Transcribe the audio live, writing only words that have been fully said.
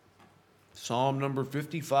Psalm number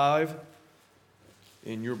 55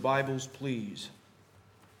 in your Bibles, please.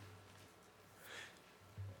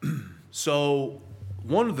 So,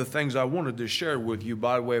 one of the things I wanted to share with you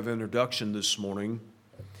by way of introduction this morning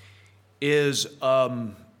is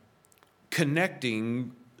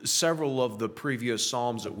connecting several of the previous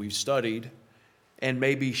Psalms that we've studied and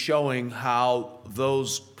maybe showing how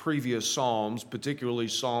those previous Psalms, particularly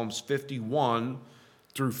Psalms 51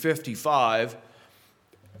 through 55,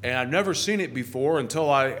 and I've never seen it before until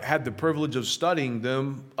I had the privilege of studying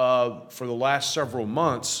them for the last several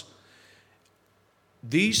months.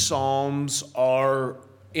 These Psalms are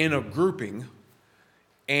in a grouping,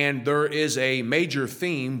 and there is a major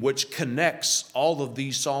theme which connects all of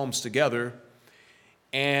these Psalms together.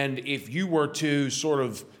 And if you were to sort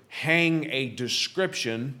of hang a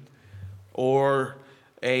description or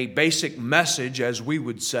a basic message, as we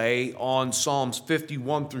would say, on Psalms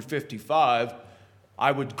 51 through 55,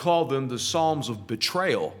 I would call them the Psalms of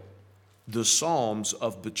betrayal. The Psalms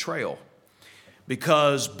of betrayal.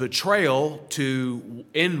 Because betrayal,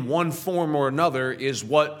 in one form or another, is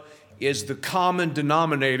what is the common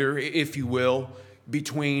denominator, if you will,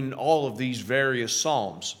 between all of these various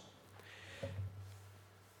Psalms.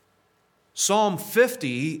 Psalm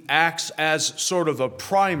 50 acts as sort of a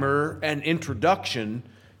primer and introduction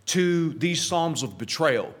to these Psalms of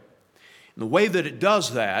betrayal. And the way that it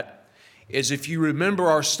does that is, if you remember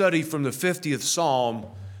our study from the 50th Psalm,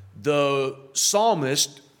 the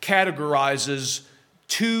psalmist categorizes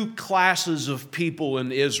two classes of people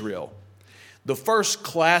in Israel. The first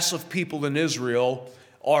class of people in Israel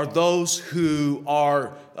are those who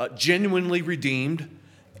are genuinely redeemed,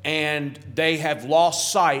 and they have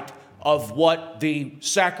lost sight of what the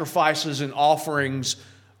sacrifices and offerings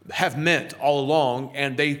have meant all along,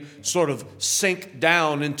 and they sort of sink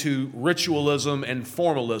down into ritualism and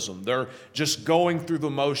formalism. They're just going through the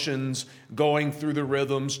motions, going through the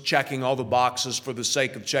rhythms, checking all the boxes for the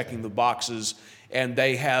sake of checking the boxes, and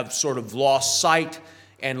they have sort of lost sight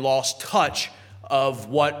and lost touch of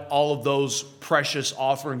what all of those precious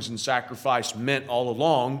offerings and sacrifice meant all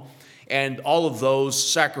along. And all of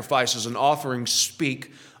those sacrifices and offerings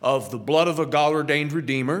speak of the blood of a God-ordained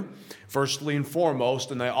Redeemer, firstly and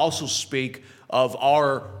foremost, and they also speak of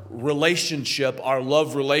our relationship, our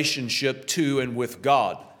love relationship to and with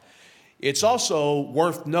God. It's also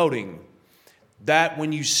worth noting that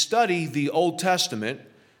when you study the Old Testament,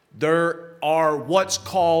 there are what's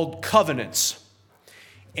called covenants.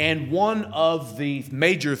 And one of the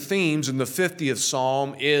major themes in the 50th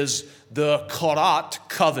Psalm is the Korat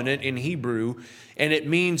covenant in Hebrew, and it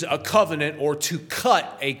means a covenant or to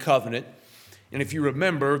cut a covenant. And if you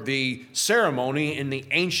remember, the ceremony in the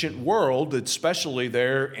ancient world, especially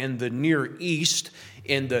there in the Near East,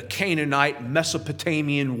 in the Canaanite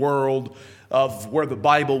Mesopotamian world of where the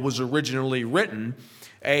Bible was originally written,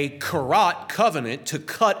 a karat covenant, to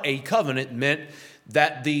cut a covenant, meant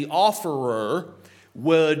that the offerer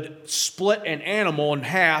would split an animal in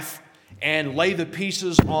half and lay the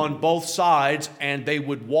pieces on both sides, and they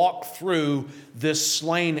would walk through this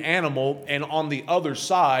slain animal, and on the other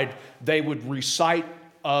side they would recite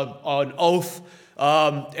an oath,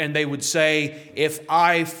 and they would say, if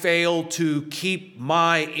I fail to keep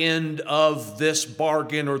my end of this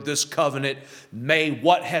bargain or this covenant, may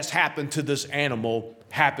what has happened to this animal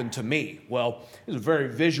happen to me. Well, it's a very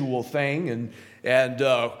visual thing and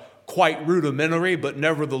quite rudimentary, but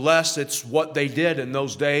nevertheless, it's what they did in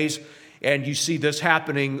those days. And you see this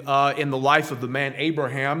happening in the life of the man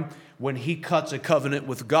Abraham when he cuts a covenant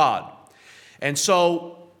with God. And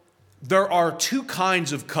so there are two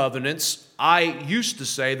kinds of covenants. I used to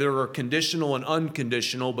say there are conditional and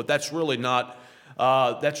unconditional, but that's really not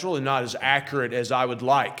as accurate as I would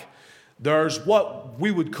like. There's what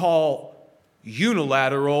we would call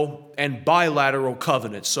unilateral and bilateral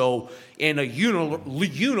covenants. So in a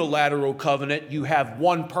unilateral covenant, you have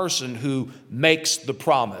one person who makes the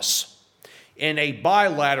promise. In a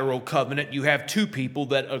bilateral covenant, you have two people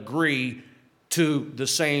that agree to the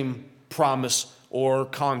same promise or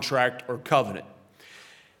contract or covenant.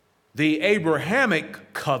 The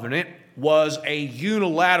Abrahamic covenant was a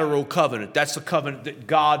unilateral covenant. That's the covenant that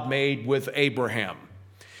God made with Abraham.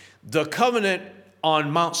 The covenant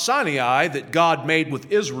on Mount Sinai that God made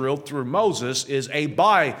with Israel through Moses is a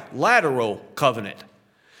bilateral covenant.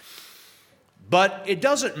 But it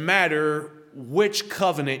doesn't matter which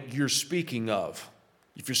covenant you're speaking of.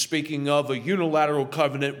 If you're speaking of a unilateral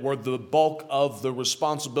covenant where the bulk of the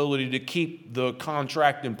responsibility to keep the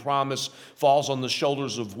contract and promise falls on the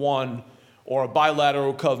shoulders of one, or a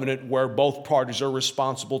bilateral covenant where both parties are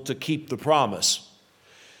responsible to keep the promise,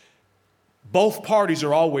 both parties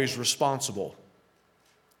are always responsible.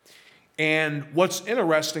 And what's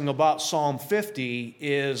interesting about Psalm 50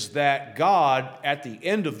 is that God, at the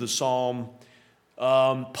end of the psalm,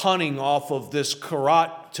 punning off of this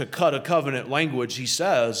karat to cut a covenant language, he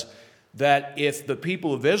says that if the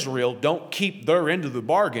people of Israel don't keep their end of the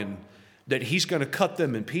bargain, that he's going to cut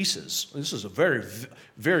them in pieces. This is a very,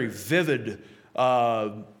 very vivid,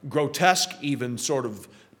 grotesque even sort of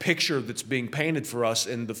picture that's being painted for us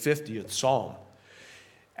in the 50th Psalm.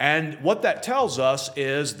 And what that tells us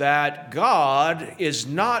is that God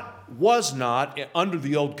was not, under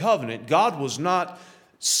the Old Covenant, God was not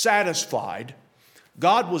satisfied,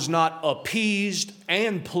 God was not appeased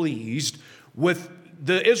and pleased with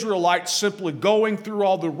the Israelites simply going through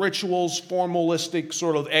all the rituals, formalistic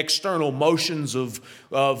sort of external motions of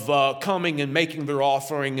coming and making their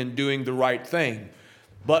offering and doing the right thing.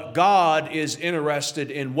 But God is interested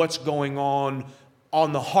in what's going on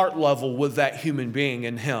the heart level with that human being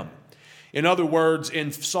in him. In other words,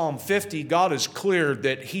 in Psalm 50, God is clear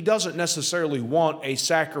that he doesn't necessarily want a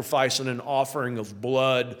sacrifice and an offering of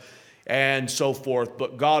blood and so forth,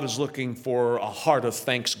 but God is looking for a heart of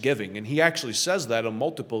thanksgiving. And he actually says that on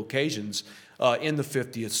multiple occasions in the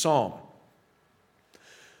 50th Psalm.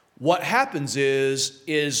 What happens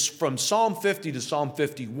is from Psalm 50 to Psalm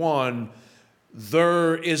 51,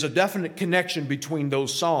 there is a definite connection between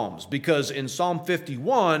those psalms, because in Psalm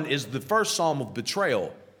 51 is the first psalm of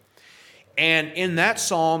betrayal. And in that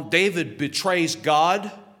psalm, David betrays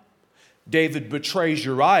God, David betrays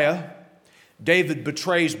Uriah, David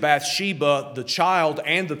betrays Bathsheba, the child,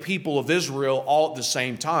 and the people of Israel all at the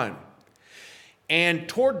same time. And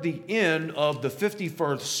toward the end of the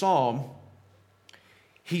 51st Psalm,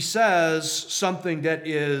 he says something that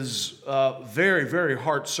is very, very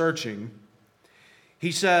heart-searching.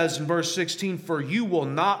 He says in verse 16, "For you will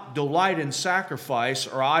not delight in sacrifice,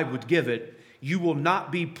 or I would give it. You will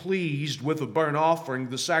not be pleased with a burnt offering.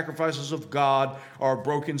 The sacrifices of God are a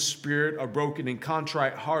broken spirit, a broken and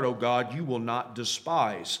contrite heart, O God, you will not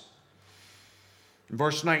despise." In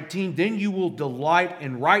verse 19, "Then you will delight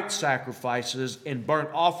in right sacrifices, in burnt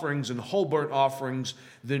offerings and whole burnt offerings.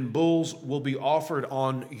 Then bulls will be offered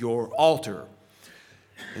on your altar."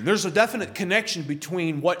 And there's a definite connection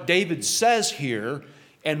between what David says here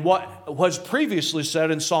and what was previously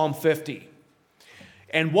said in Psalm 50.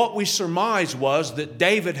 And what we surmise was that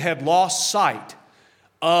David had lost sight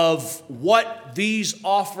of what these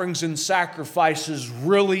offerings and sacrifices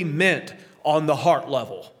really meant on the heart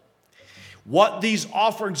level. What these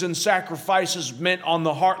offerings and sacrifices meant on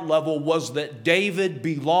the heart level was that David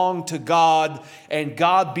belonged to God and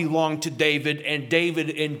God belonged to David, and David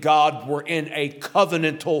and God were in a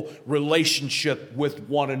covenantal relationship with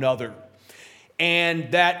one another.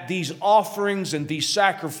 And that these offerings and these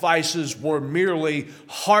sacrifices were merely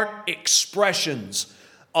heart expressions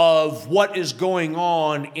of what is going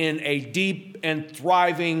on in a deep and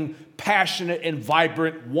thriving, passionate and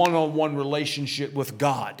vibrant one-on-one relationship with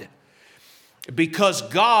God. Because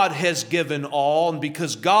God has given all, and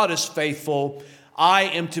because God is faithful, I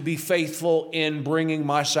am to be faithful in bringing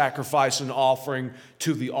my sacrifice and offering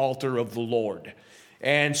to the altar of the Lord.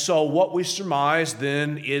 And so what we surmise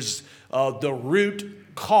then is the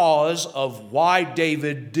root cause of why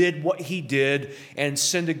David did what he did and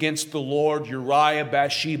sinned against the Lord. Uriah,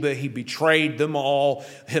 Bathsheba, he betrayed them all,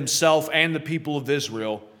 himself and the people of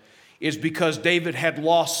Israel, is because David had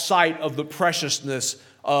lost sight of the preciousness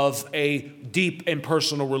of a deep and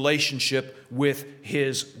personal relationship with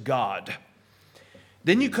his God.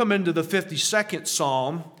 Then you come into the 52nd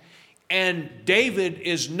Psalm, and David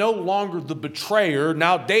is no longer the betrayer.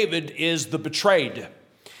 Now David is the betrayed.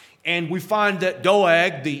 And we find that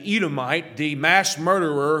Doeg, the Edomite, the mass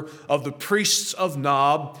murderer of the priests of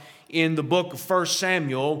Nob, in the book of 1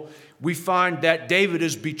 Samuel, we find that David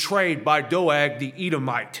is betrayed by Doeg, the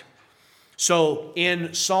Edomite. So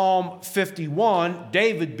in Psalm 51,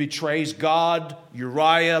 David betrays God,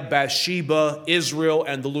 Uriah, Bathsheba, Israel,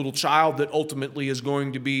 and the little child that ultimately is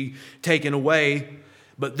going to be taken away.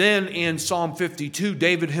 But then in Psalm 52,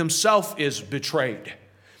 David himself is betrayed.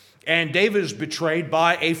 And David is betrayed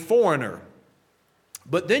by a foreigner.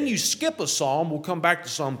 But then you skip a psalm. We'll come back to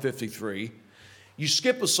Psalm 53. You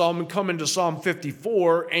skip a psalm and come into Psalm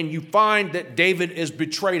 54, and you find that David is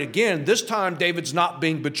betrayed again. This time, David's not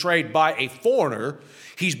being betrayed by a foreigner.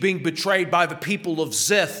 He's being betrayed by the people of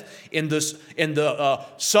Ziph in the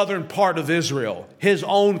southern part of Israel, his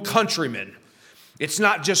own countrymen. It's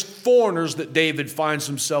not just foreigners that David finds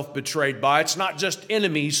himself betrayed by. It's not just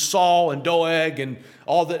enemies, Saul and Doeg and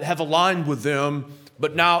all that have aligned with them,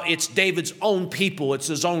 but now it's David's own people. It's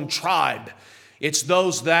his own tribe. It's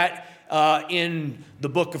those that in the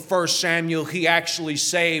book of 1 Samuel, he actually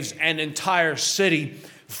saves an entire city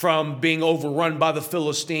from being overrun by the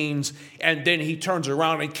Philistines, and then he turns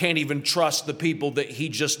around and can't even trust the people that he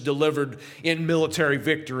just delivered in military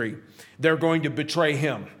victory. They're going to betray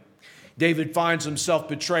him. David finds himself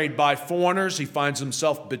betrayed by foreigners. He finds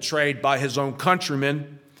himself betrayed by his own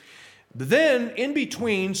countrymen. But then, in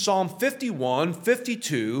between Psalm 51,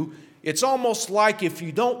 52, it's almost like if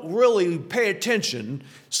you don't really pay attention,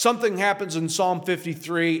 something happens in Psalm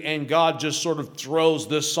 53 and God just sort of throws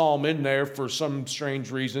this psalm in there for some strange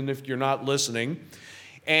reason if you're not listening.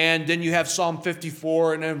 And then you have Psalm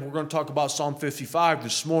 54, and then we're going to talk about Psalm 55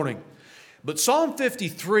 this morning. But Psalm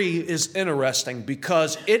 53 is interesting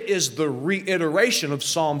because it is the reiteration of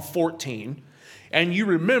Psalm 14. And you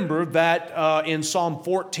remember that in Psalm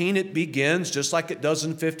 14, it begins, just like it does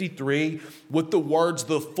in 53, with the words,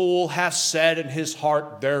 "The fool hath said in his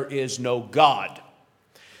heart, there is no God."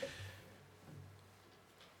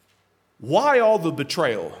 Why all the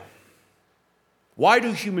betrayal? Why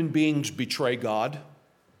do human beings betray God?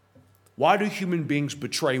 Why do human beings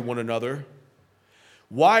betray one another?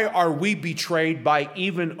 Why are we betrayed by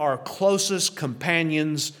even our closest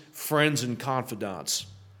companions, friends, and confidants?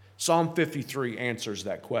 Psalm 53 answers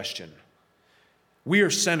that question. We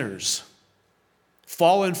are sinners,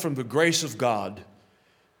 fallen from the grace of God.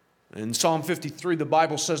 In Psalm 53, the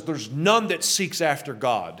Bible says there's none that seeks after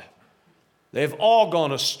God. They've all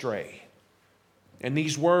gone astray. And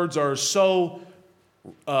these words are so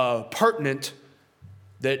pertinent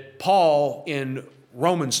that Paul in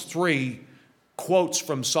Romans 3 quotes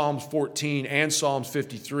from Psalms 14 and Psalms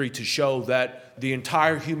 53 to show that the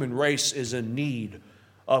entire human race is in need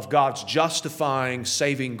of God's justifying,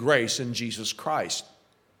 saving grace in Jesus Christ.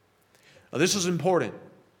 Now, this is important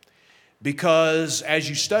because as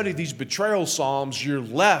you study these betrayal psalms, you're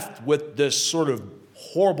left with this sort of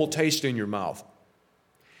horrible taste in your mouth.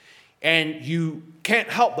 And you can't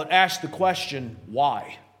help but ask the question,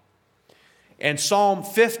 why? And Psalm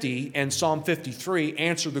 50 and Psalm 53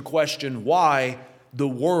 answer the question why the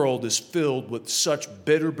world is filled with such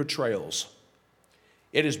bitter betrayals.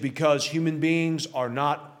 It is because human beings are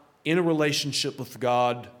not in a relationship with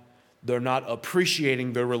God. They're not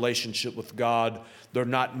appreciating their relationship with God. They're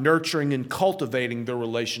not nurturing and cultivating their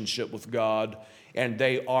relationship with God. And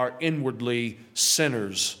they are inwardly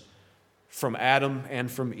sinners from Adam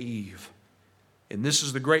and from Eve. And this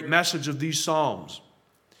is the great message of these Psalms.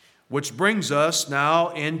 Which brings us now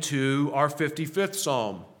into our 55th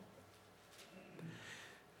Psalm.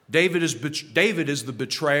 David is the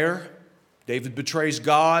betrayer. David betrays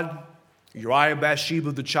God. Uriah,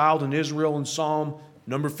 Bathsheba, the child in Israel in Psalm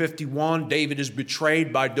number 51. David is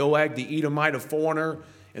betrayed by Doeg, the Edomite, a foreigner,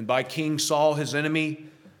 and by King Saul, his enemy.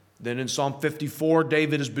 Then in Psalm 54,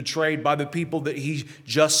 David is betrayed by the people that he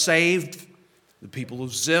just saved, the people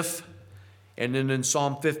of Ziph. And then in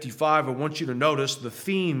Psalm 55, I want you to notice the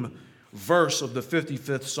theme verse of the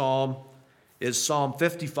 55th Psalm is Psalm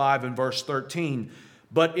 55 and verse 13.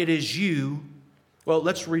 But it is you, well,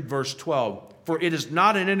 let's read verse 12. For it is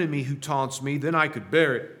not an enemy who taunts me, then I could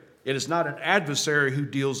bear it. It is not an adversary who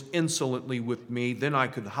deals insolently with me, then I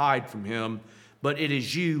could hide from him. But it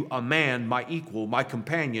is you, a man, my equal, my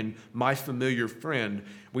companion, my familiar friend.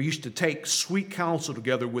 We used to take sweet counsel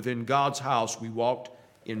together within God's house. We walked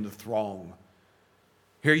in the throng.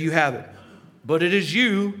 Here you have it. But it is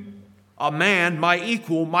you, a man, my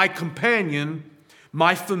equal, my companion,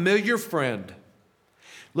 my familiar friend.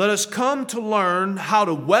 Let us come to learn how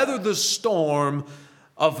to weather the storm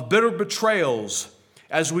of bitter betrayals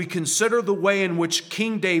as we consider the way in which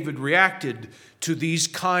King David reacted to these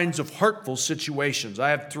kinds of hurtful situations. I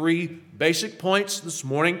have 3 basic points this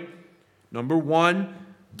morning. Number 1,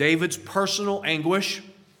 David's personal anguish.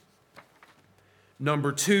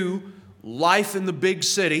 Number 2, life in the big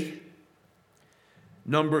city.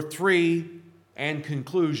 Number 3, and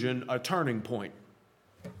conclusion, a turning point.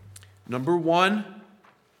 Number 1,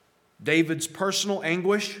 David's personal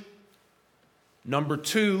anguish. Number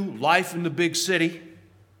 2, life in the big city.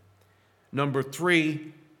 Number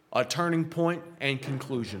 3, a turning point and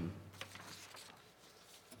conclusion.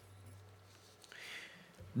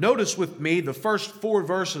 Notice with me the first 4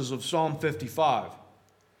 verses of Psalm 55.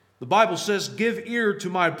 The Bible says, "Give ear to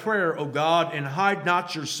my prayer, O God, and hide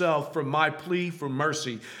not yourself from my plea for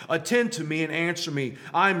mercy. Attend to me and answer me.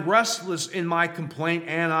 I am restless in my complaint,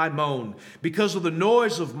 and I moan, because of the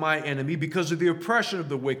noise of my enemy, because of the oppression of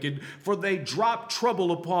the wicked. For they drop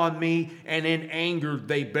trouble upon me, and in anger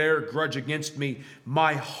they bear grudge against me.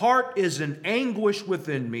 My heart is in anguish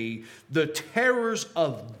within me. The terrors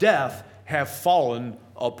of death have fallen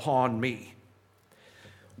upon me."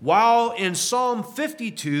 While in Psalm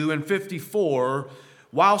 52 and 54,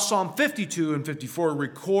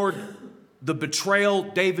 record the betrayal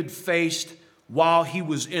David faced while he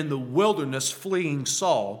was in the wilderness fleeing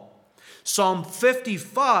Saul, Psalm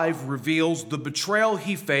 55 reveals the betrayal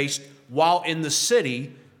he faced while in the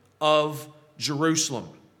city of Jerusalem.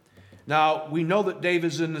 Now, we know that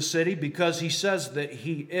David's in the city because he says that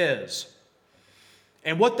he is.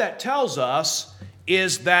 And what that tells us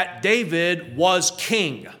is that David was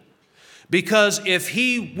king. Because if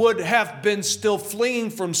he would have been still fleeing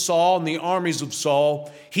from Saul and the armies of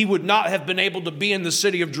Saul, he would not have been able to be in the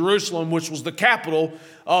city of Jerusalem, which was the capital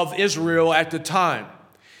of Israel at the time.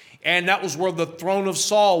 And that was where the throne of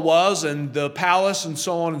Saul was, and the palace, and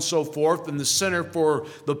so on and so forth, and the center for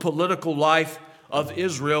the political life of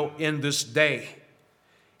Israel in this day.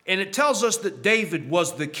 And it tells us that David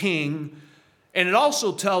was the king, and it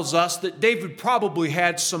also tells us that David probably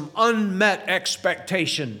had some unmet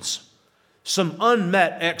expectations. Some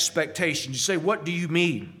unmet expectations. You say, what do you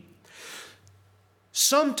mean?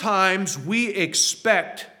 Sometimes we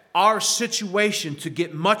expect our situation to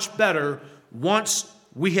get much better once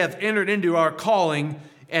we have entered into our calling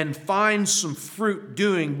and find some fruit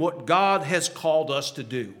doing what God has called us to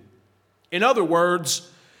do. In other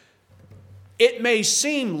words, it may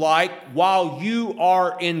seem like while you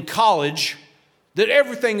are in college that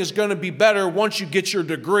everything is going to be better once you get your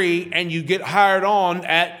degree and you get hired on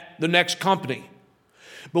at the next company.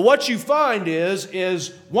 But what you find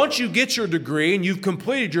is once you get your degree and you've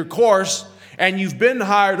completed your course and you've been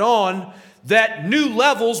hired on, that new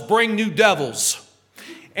levels bring new devils.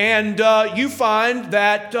 And you find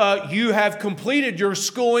that you have completed your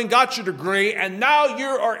schooling, got your degree, and now you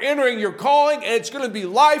are entering your calling, and it's going to be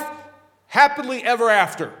life happily ever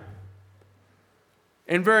after.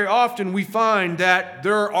 And very often we find that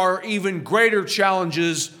there are even greater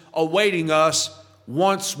challenges awaiting us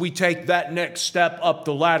once we take that next step up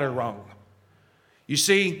the ladder rung. You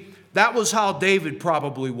see, that was how David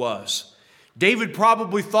probably was. David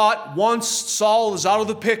probably thought once Saul is out of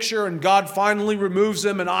the picture and God finally removes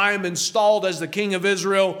him and I am installed as the king of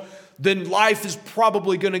Israel, then life is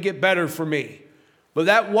probably going to get better for me. But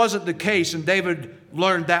that wasn't the case, and David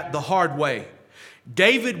learned that the hard way.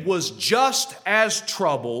 David was just as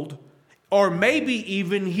troubled, or maybe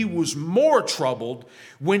even he was more troubled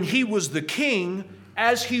when he was the king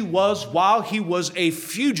as he was while he was a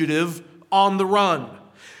fugitive on the run.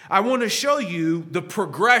 I want to show you the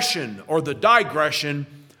progression or the digression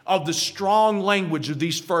of the strong language of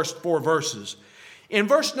these first 4 verses. In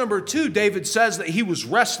verse number 2, David says that he was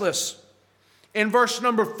restless. In verse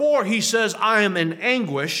number 4, he says, I am in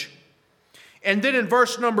anguish. And then in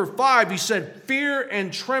verse number 5, he said, fear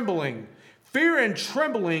and trembling. Fear and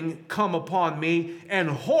trembling come upon me, and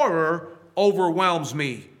horror overwhelms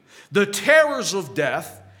me. The terrors of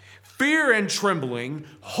death, fear and trembling,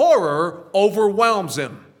 horror overwhelms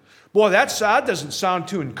him. Boy, that doesn't sound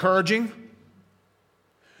too encouraging.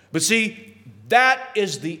 But see, that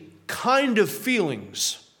is the kind of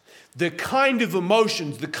feelings, the kind of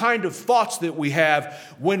emotions, the kind of thoughts that we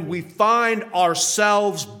have when we find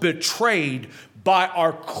ourselves betrayed by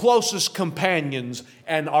our closest companions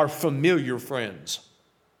and our familiar friends.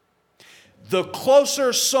 The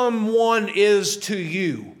closer someone is to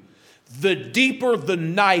you, the deeper the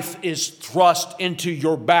knife is thrust into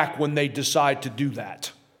your back when they decide to do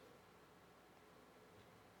that.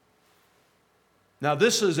 Now,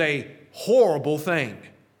 this is a horrible thing.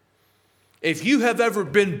 If you have ever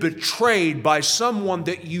been betrayed by someone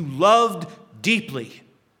that you loved deeply,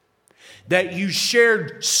 that you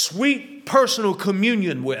shared sweet personal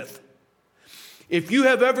communion with, if you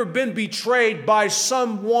have ever been betrayed by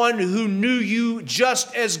someone who knew you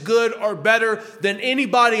just as good or better than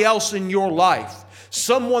anybody else in your life,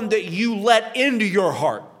 someone that you let into your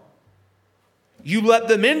heart, you let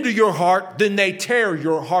them into your heart, then they tear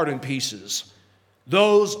your heart in pieces.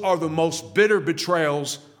 Those are the most bitter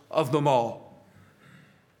betrayals of them all.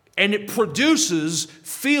 And it produces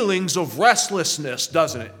feelings of restlessness,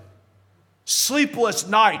 doesn't it? Sleepless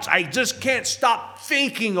nights. I just can't stop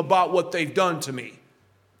thinking about what they've done to me.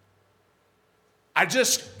 I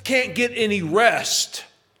just can't get any rest.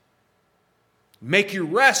 Make you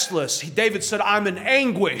restless. David said, I'm in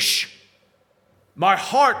anguish. My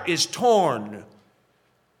heart is torn.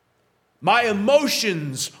 My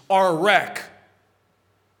emotions are a wreck.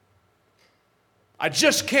 I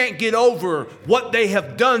just can't get over what they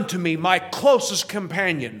have done to me, my closest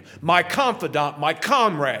companion, my confidant, my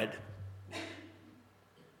comrade.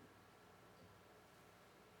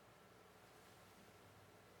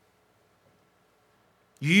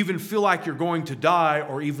 You even feel like you're going to die,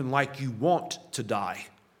 or even like you want to die.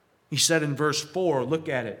 He said in verse 4, look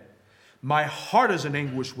at it. My heart is in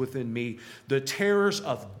anguish within me. The terrors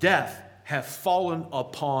of death have fallen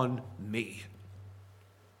upon me.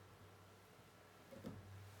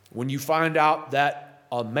 When you find out that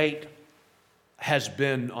a mate has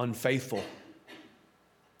been unfaithful,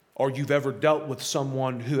 or you've ever dealt with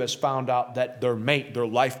someone who has found out that their mate, their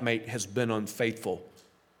life mate, has been unfaithful,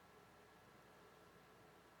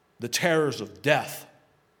 the terrors of death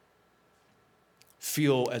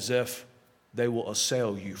feel as if they will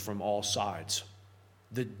assail you from all sides.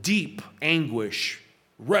 The deep anguish,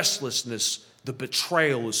 restlessness, the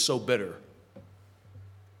betrayal is so bitter.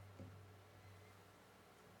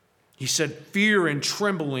 He said, fear and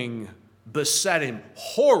trembling beset him.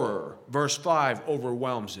 Horror, verse 5,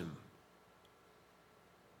 overwhelms him.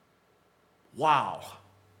 Wow.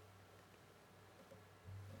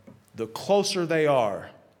 The closer they are,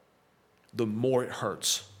 the more it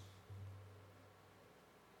hurts.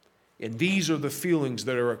 And these are the feelings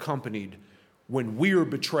that are accompanied when we are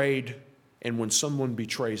betrayed and when someone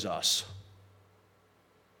betrays us.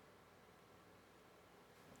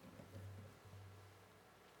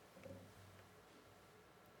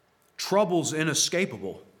 Trouble's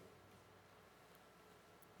inescapable.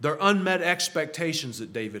 They're unmet expectations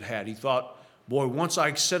that David had. He thought, boy, once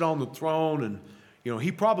I sit on the throne, and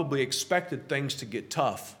he probably expected things to get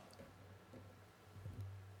tough.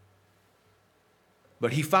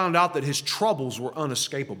 But he found out that his troubles were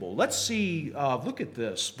unescapable. Let's see, look at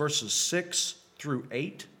this, verses 6 through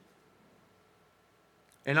 8.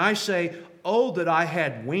 And I say, oh, that I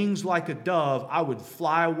had wings like a dove, I would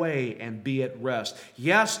fly away and be at rest.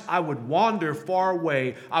 Yes, I would wander far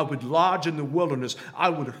away. I would lodge in the wilderness. I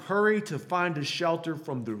would hurry to find a shelter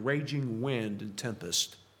from the raging wind and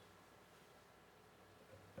tempest.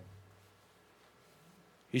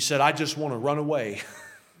 He said, I just want to run away.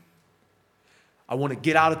 I want to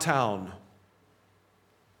get out of town.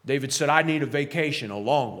 David said, I need a vacation, a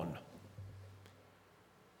long one.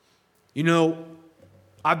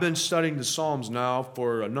 I've been studying the Psalms now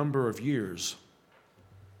for a number of years.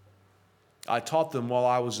 I taught them while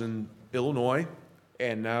I was in Illinois,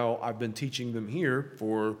 and now I've been teaching them here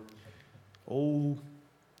for,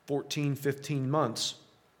 14, 15 months.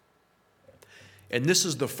 And this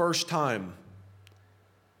is the first time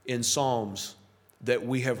in Psalms that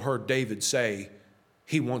we have heard David say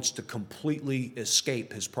he wants to completely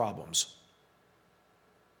escape his problems.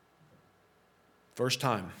 First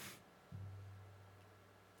time.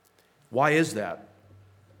 Why is that?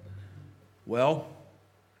 Well,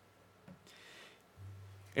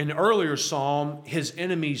 in the earlier psalm, his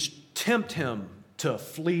enemies tempt him to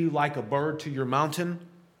flee like a bird to your mountain.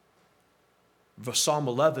 Psalm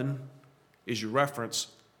 11 is your reference,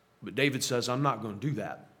 but David says, I'm not going to do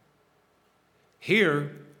that.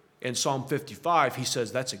 Here in Psalm 55, he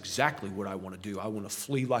says, that's exactly what I want to do. I want to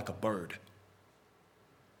flee like a bird.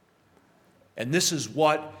 And this is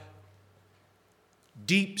what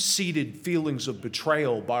deep-seated feelings of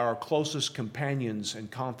betrayal by our closest companions and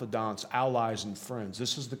confidants, allies and friends,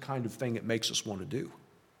 this is the kind of thing it makes us want to do.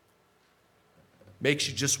 Makes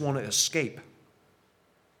you just want to escape.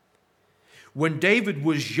 When David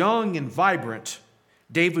was young and vibrant,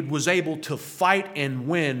 David was able to fight and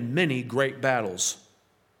win many great battles.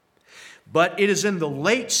 But it is in the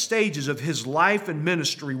late stages of his life and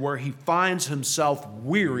ministry where he finds himself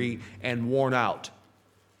weary and worn out.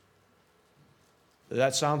 Does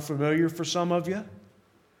that sound familiar for some of you?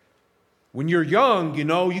 When you're young, you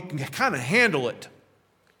can kind of handle it.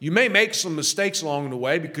 You may make some mistakes along the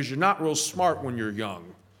way because you're not real smart when you're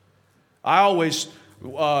young. I'm always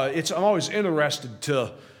interested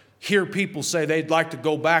to hear people say they'd like to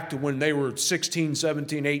go back to when they were 16,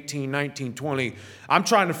 17, 18, 19, 20. I'm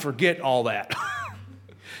trying to forget all that.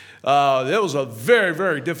 It was a very,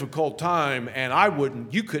 very difficult time, and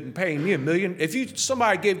you couldn't pay me $1 million. If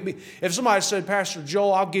somebody said, Pastor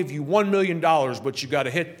Joel, I'll give you $1 million, but you got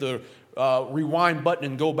to hit the rewind button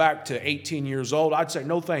and go back to 18 years old, I'd say,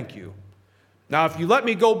 no, thank you. Now, if you let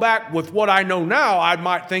me go back with what I know now, I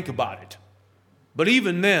might think about it. But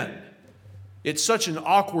even then, it's such an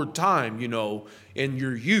awkward time, in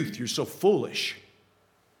your youth. You're so foolish.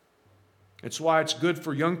 It's why it's good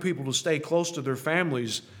for young people to stay close to their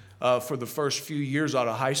families for the first few years out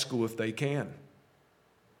of high school if they can.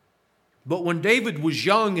 But when David was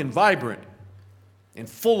young and vibrant and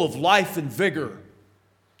full of life and vigor,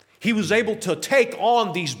 he was able to take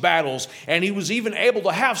on these battles, and he was even able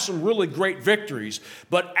to have some really great victories.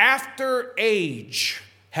 But after age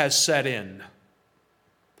has set in,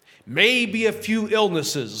 maybe a few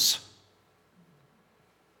illnesses,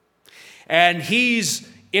 and he's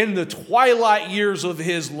in the twilight years of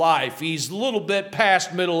his life. He's a little bit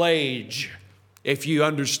past middle age, if you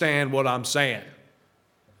understand what I'm saying.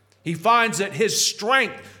 He finds that his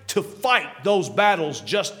strength to fight those battles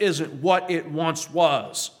just isn't what it once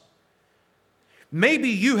was. Maybe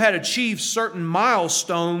you had achieved certain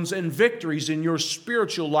milestones and victories in your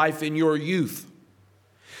spiritual life in your youth.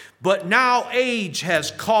 But now age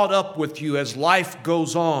has caught up with you as life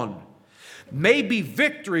goes on. Maybe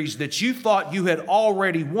victories that you thought you had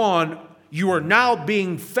already won, you are now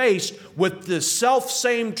being faced with the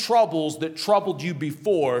self-same troubles that troubled you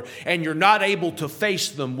before, and you're not able to face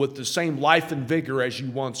them with the same life and vigor as you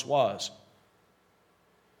once was.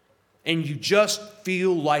 And you just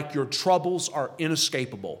feel like your troubles are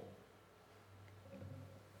inescapable.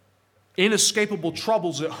 Inescapable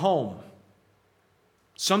troubles at home.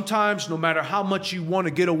 Sometimes, no matter how much you want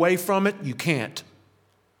to get away from it, you can't.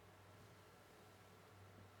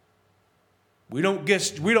 We don't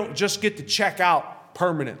just get to check out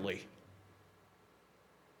permanently.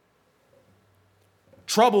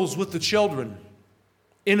 Troubles with the children.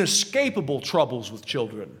 Inescapable troubles with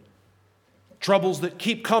children. Troubles that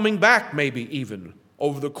keep coming back, maybe even,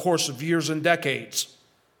 over the course of years and decades.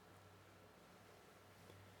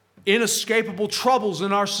 Inescapable troubles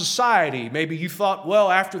in our society. Maybe you thought, well,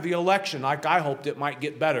 after the election, I hoped it might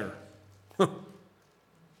get better.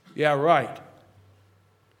 Yeah, right.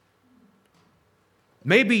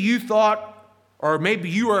 Maybe you thought, or maybe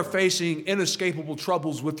you are facing inescapable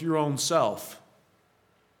troubles with your own self.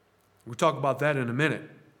 We'll talk about that in a minute.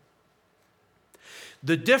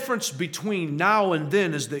 The difference between now and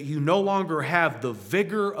then is that you no longer have the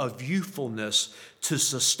vigor of youthfulness to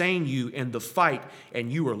sustain you in the fight,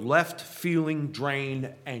 and you are left feeling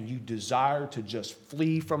drained, and you desire to just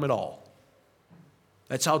flee from it all.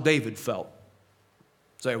 That's how David felt.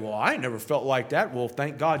 Say, well, I never felt like that. Well,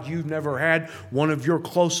 thank God you've never had one of your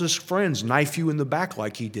closest friends knife you in the back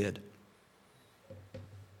like he did.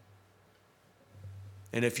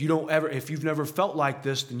 And if you've never felt like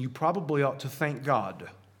this, then you probably ought to thank God.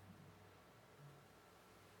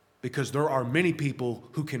 Because there are many people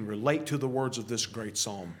who can relate to the words of this great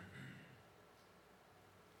psalm.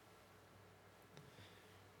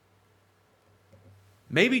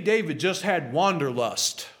 Maybe David just had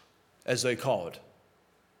wanderlust, as they call it.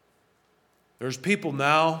 There's people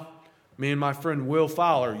now, me and my friend Will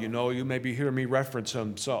Fowler, you maybe hear me reference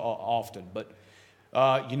him so often, but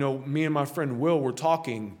me and my friend Will were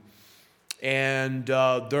talking, and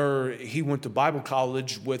he went to Bible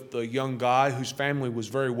college with a young guy whose family was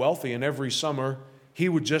very wealthy, and every summer he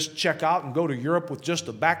would just check out and go to Europe with just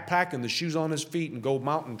a backpack and the shoes on his feet and go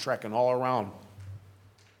mountain trekking all around.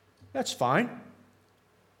 That's fine.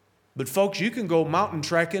 But folks, you can go mountain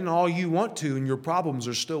trekking all you want to, and your problems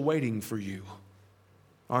are still waiting for you,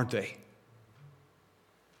 aren't they?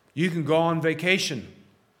 You can go on vacation.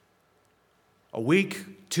 A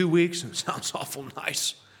week, 2 weeks, it sounds awful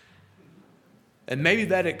nice. And maybe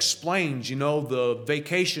that explains, the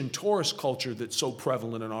vacation tourist culture that's so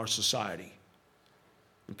prevalent in our society.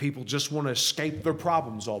 And people just want to escape their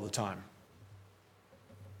problems all the time.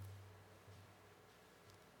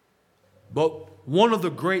 But one of the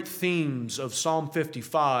great themes of Psalm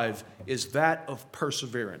 55 is that of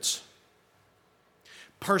perseverance.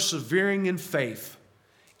 Persevering in faith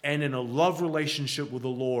and in a love relationship with the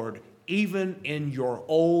Lord, even in your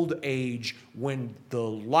old age, when the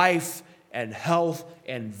life and health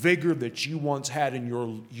and vigor that you once had in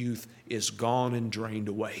your youth is gone and drained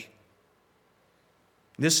away.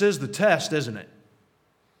 This is the test, isn't it?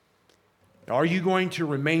 Are you going to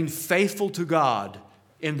remain faithful to God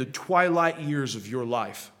in the twilight years of your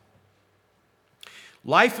life?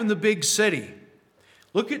 Life in the big city.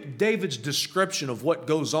 Look at David's description of what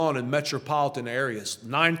goes on in metropolitan areas,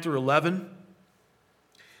 9 through 11.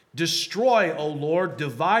 Destroy, O Lord,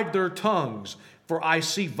 divide their tongues, for I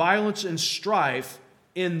see violence and strife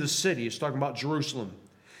in the city. It's talking about Jerusalem.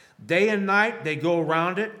 Day and night they go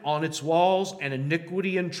around it on its walls, and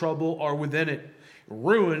iniquity and trouble are within it.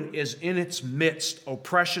 Ruin is in its midst.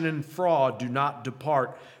 Oppression and fraud do not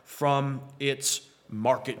depart from its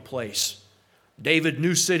marketplace. David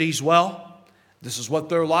knew cities well. This is what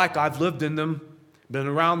they're like. I've lived in them, been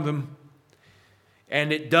around them.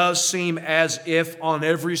 And it does seem as if on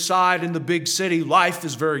every side in the big city, life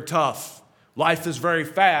is very tough. Life is very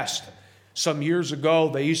fast. Some years ago,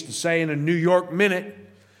 they used to say in a New York minute,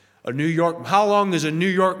 how long is a New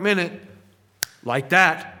York minute? Like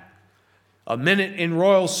that. A minute in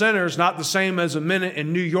Royal Center is not the same as a minute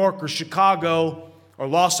in New York or Chicago or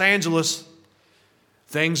Los Angeles.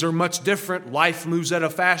 Things are much different. Life moves at a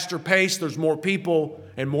faster pace. There's more people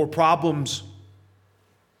and more problems.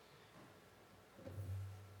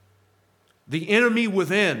 The enemy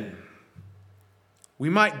within. We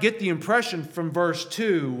might get the impression from verse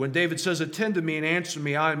 2 when David says, "Attend to me and answer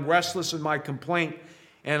me. I am restless in my complaint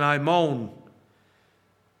and I moan.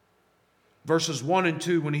 Verses 1 and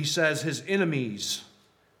 2, when he says his enemies.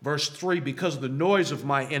 Verse 3, because of the noise of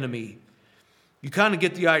my enemy. You kind of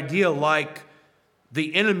get the idea like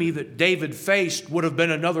the enemy that David faced would have been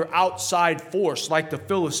another outside force like the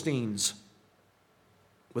Philistines.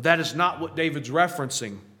 But that is not what David's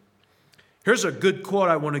referencing. Here's a good quote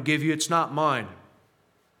I want to give you. It's not mine.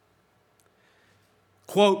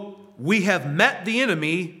 Quote, we have met the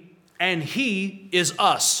enemy and he is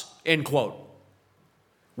us, end quote.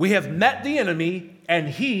 We have met the enemy and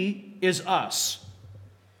he is us.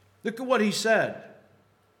 Look at what he said.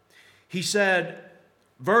 He said,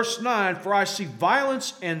 verse 9, for I see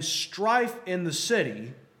violence and strife in the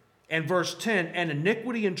city. And verse 10, and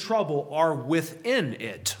iniquity and trouble are within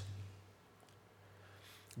it.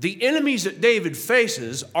 The enemies that David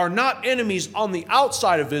faces are not enemies on the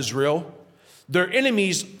outside of Israel. They're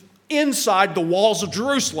enemies inside the walls of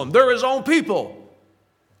Jerusalem. They're his own people.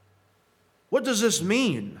 What does this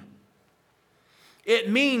mean? It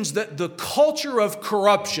means that the culture of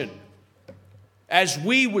corruption, as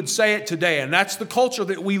we would say it today, and that's the culture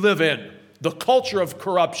that we live in, the culture of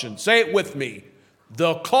corruption. Say it with me.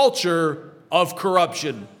 The culture of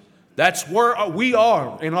corruption. That's where we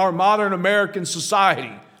are in our modern American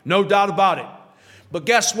society. No doubt about it. But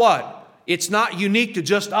guess what? It's not unique to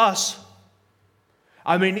just us.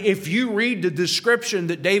 I mean, if you read the description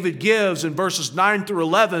that David gives in verses 9 through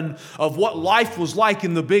 11 of what life was like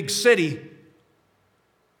in the big city,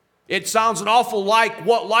 it sounds an awful like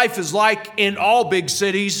what life is like in all big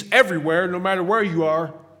cities, everywhere, no matter where you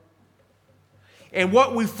are. And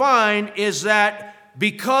what we find is that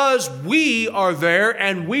because we are there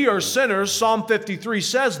and we are sinners, Psalm 53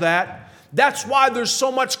 says that, that's why there's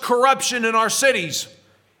so much corruption in our cities.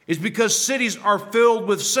 It's because cities are filled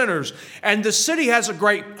with sinners. And the city has a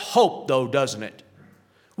great hope, though, doesn't it?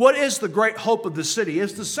 What is the great hope of the city?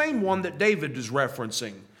 It's the same one that David is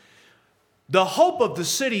referencing. The hope of the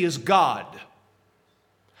city is God.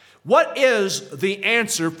 What is the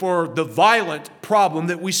answer for the violent problem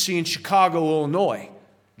that we see in Chicago, Illinois?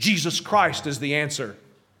 Jesus Christ is the answer.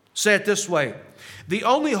 Say it this way. The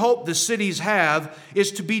only hope the cities have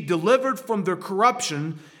is to be delivered from their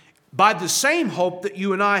corruption by the same hope that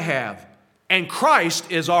you and I have. And Christ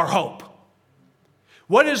is our hope.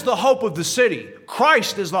 What is the hope of the city?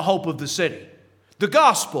 Christ is the hope of the city. The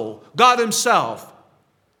gospel, God himself.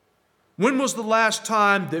 When was the last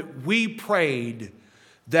time that we prayed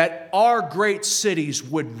that our great cities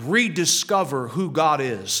would rediscover who God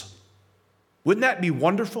is? Wouldn't that be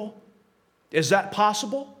wonderful? Is that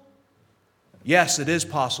possible? Yes, it is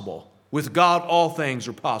possible. With God, all things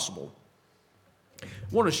are possible. I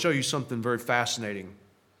want to show you something very fascinating.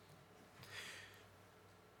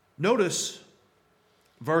 Notice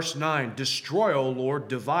verse 9, destroy, O Lord,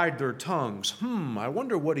 divide their tongues. I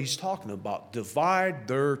wonder what he's talking about. Divide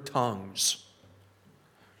their tongues.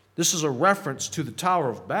 This is a reference to the Tower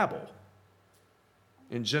of Babel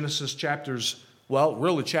in Genesis chapter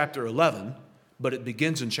 11, but it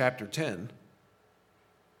begins in chapter 10.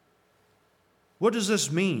 What does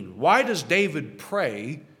this mean? Why does David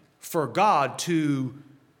pray for God to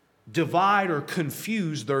divide or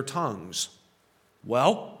confuse their tongues?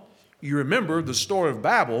 Well, you remember the story of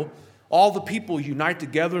Babel. All the people unite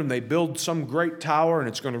together and they build some great tower and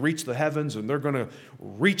it's going to reach the heavens and they're going to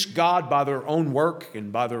reach God by their own work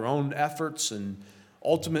and by their own efforts. And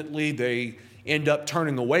ultimately they end up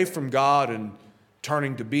turning away from God and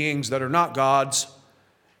turning to beings that are not gods.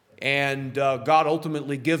 And God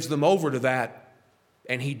ultimately gives them over to that.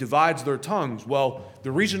 And he divides their tongues. Well,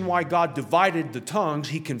 the reason why God divided the tongues,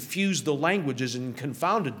 he confused the languages and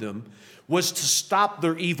confounded them, was to stop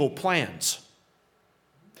their evil plans.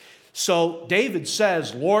 So David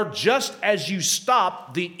says, Lord, just as you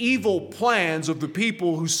stopped the evil plans of the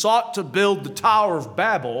people who sought to build the Tower of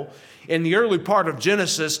Babel in the early part of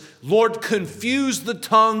Genesis, Lord, confuse the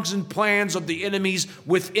tongues and plans of the enemies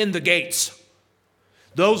within the gates.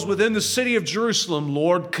 Those within the city of Jerusalem,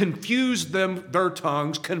 Lord, confuse their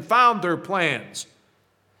tongues, confound their plans.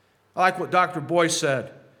 I like what Dr. Boyce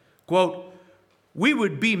said. Quote, we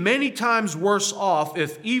would be many times worse off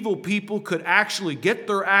if evil people could actually get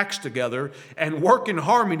their acts together and work in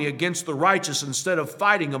harmony against the righteous instead of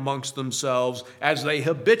fighting amongst themselves as they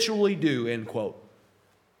habitually do, end quote.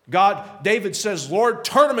 David says, Lord,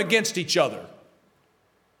 turn them against each other.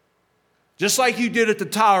 Just like you did at the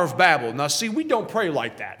Tower of Babel. Now, see, we don't pray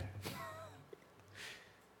like that.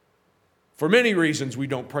 For many reasons, we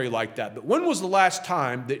don't pray like that. But when was the last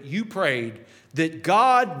time that you prayed that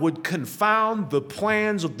God would confound the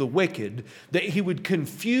plans of the wicked, that he would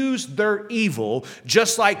confuse their evil,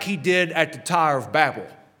 just like he did at the Tower of Babel?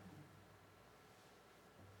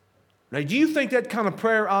 Now, do you think that kind of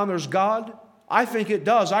prayer honors God? I think it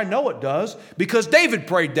does. I know it does because David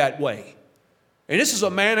prayed that way. And this is a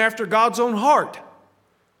man after God's own heart.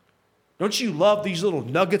 Don't you love these little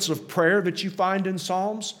nuggets of prayer that you find in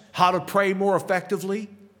Psalms? How to pray more effectively?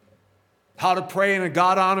 How to pray in a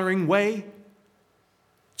God-honoring way?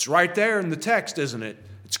 It's right there in the text, isn't it?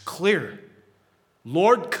 It's clear.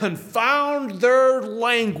 Lord, confound their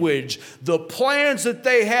language, the plans that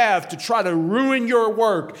they have to try to ruin your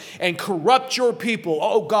work and corrupt your people.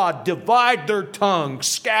 Oh God, divide their tongue,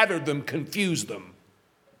 scatter them, confuse them.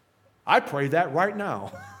 I pray that right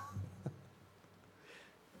now.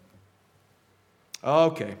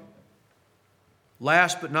 Okay.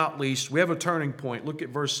 Last but not least, we have a turning point. Look at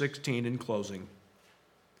verse 16 in closing.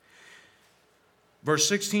 Verse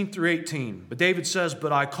 16 through 18. But David says,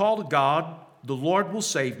 "But I call to God, the Lord will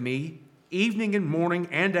save me. Evening and morning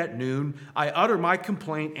and at noon, I utter my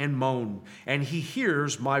complaint and moan, and he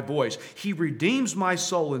hears my voice. He redeems my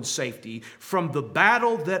soul in safety from the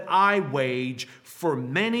battle that I wage, for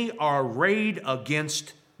many are arrayed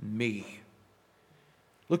against me."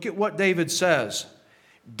 Look at what David says.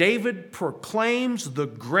 David proclaims the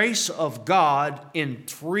grace of God in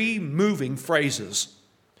three moving phrases.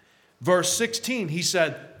 Verse 16, he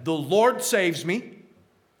said, "The Lord saves me."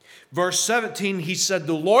 Verse 17, he said,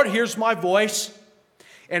 "The Lord hears my voice."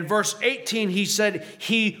 And verse 18, he said,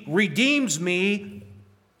 "He redeems me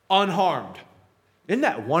unharmed." Isn't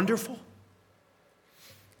that wonderful?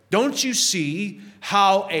 Don't you see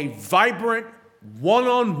how a vibrant,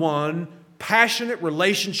 one-on-one, passionate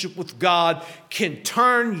relationship with God can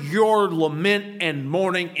turn your lament and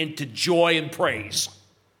mourning into joy and praise?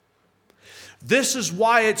 This is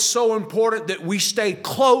why it's so important that we stay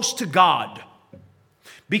close to God.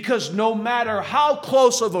 Because no matter how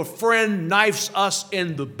close of a friend knifes us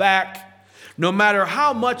in the back, no matter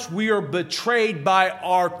how much we are betrayed by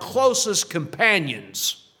our closest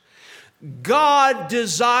companions, God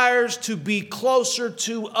desires to be closer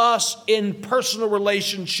to us in personal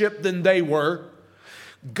relationship than they were.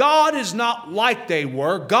 God is not like they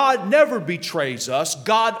were. God never betrays us.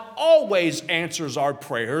 God always answers our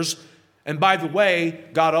prayers. And by the way,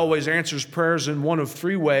 God always answers prayers in one of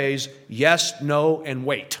three ways: yes, no, and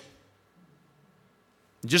wait.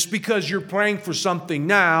 Just because you're praying for something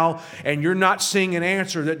now and you're not seeing an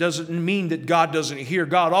answer, that doesn't mean that God doesn't hear.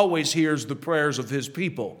 God always hears the prayers of His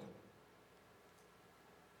people.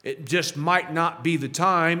 It just might not be the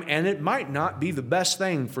time, and it might not be the best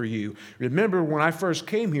thing for you. Remember when I first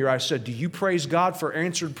came here, I said, "Do you praise God for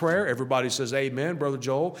answered prayer?" Everybody says, "Amen, Brother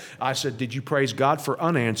Joel." I said, "Did you praise God for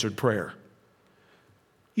unanswered prayer?"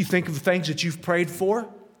 You think of the things that you've prayed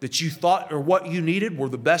for, that you thought or what you needed were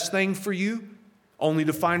the best thing for you, only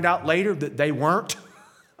to find out later that they weren't,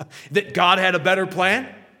 that God had a better plan.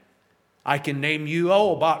 I can name you,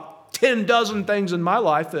 about 10 dozen things in my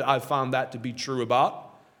life that I've found that to be true about.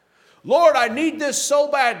 Lord, I need this so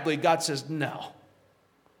badly. God says, no.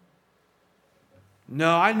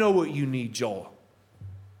 No, I know what you need, Joel.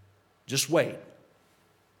 Just wait.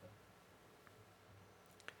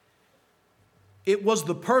 It was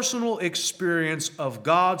the personal experience of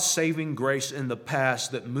God's saving grace in the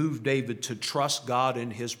past that moved David to trust God in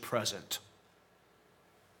his present.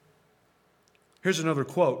 Here's another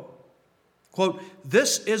quote. Quote,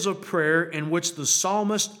 "This is a prayer in which the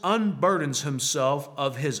psalmist unburdens himself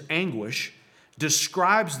of his anguish,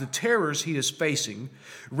 describes the terrors he is facing,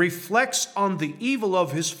 reflects on the evil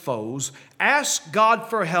of his foes, asks God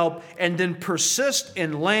for help, and then persists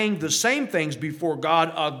in laying the same things before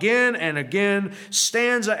God again and again,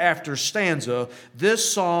 stanza after stanza.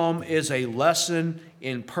 This psalm is a lesson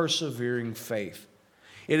in persevering faith."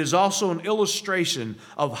 It is also an illustration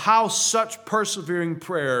of how such persevering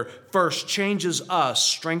prayer first changes us,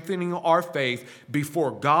 strengthening our faith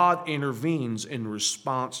before God intervenes in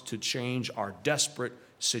response to change our desperate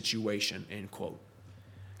situation, end quote.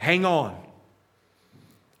 Hang on.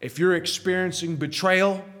 If you're experiencing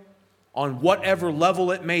betrayal on whatever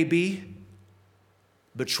level it may be,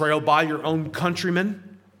 betrayal by your own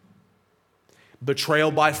countrymen,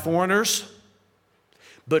 betrayal by foreigners,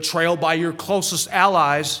 betrayal by your closest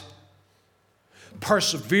allies,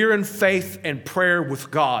 persevere in faith and prayer with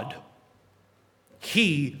God.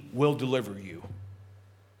 He will deliver you.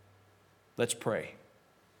 Let's pray.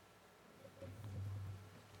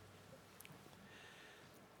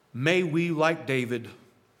 May we, like David,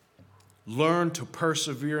 learn to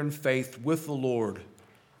persevere in faith with the Lord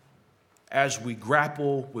as we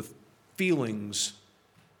grapple with feelings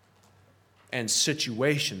and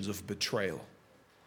situations of betrayal.